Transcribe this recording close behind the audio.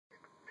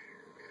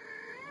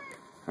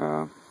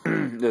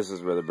This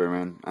is Weather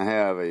Bearman. I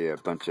have a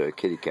bunch of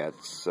kitty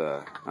cats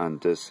on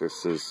disc.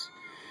 This is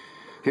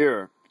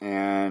here,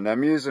 and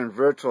I'm using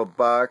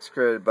VirtualBox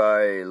created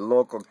by a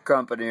local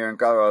company here in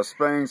Colorado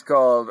Springs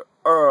called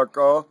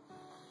Oracle.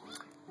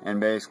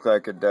 And basically I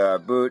could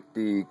boot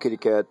the kitty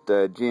cat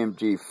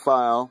GMG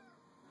file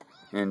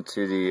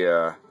into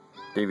the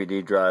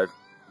DVD drive,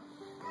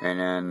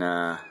 and then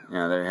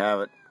there you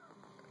have it.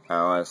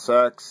 OS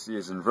X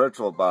using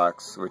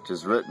VirtualBox, which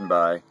is written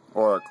by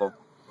Oracle.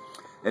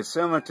 It's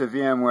similar to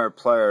VMware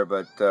Player,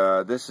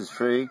 but this is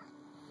free.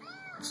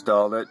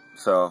 Installed it,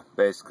 so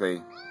basically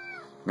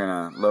I'm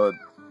gonna load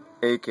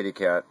a kitty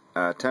cat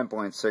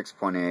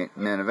 10.6.8,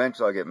 and then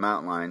eventually I'll get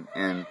Mountain Lion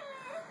in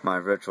my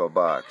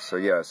VirtualBox. So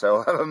yes, I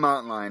will have a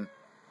Mountain Lion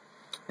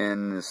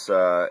in this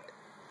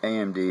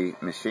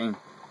AMD machine.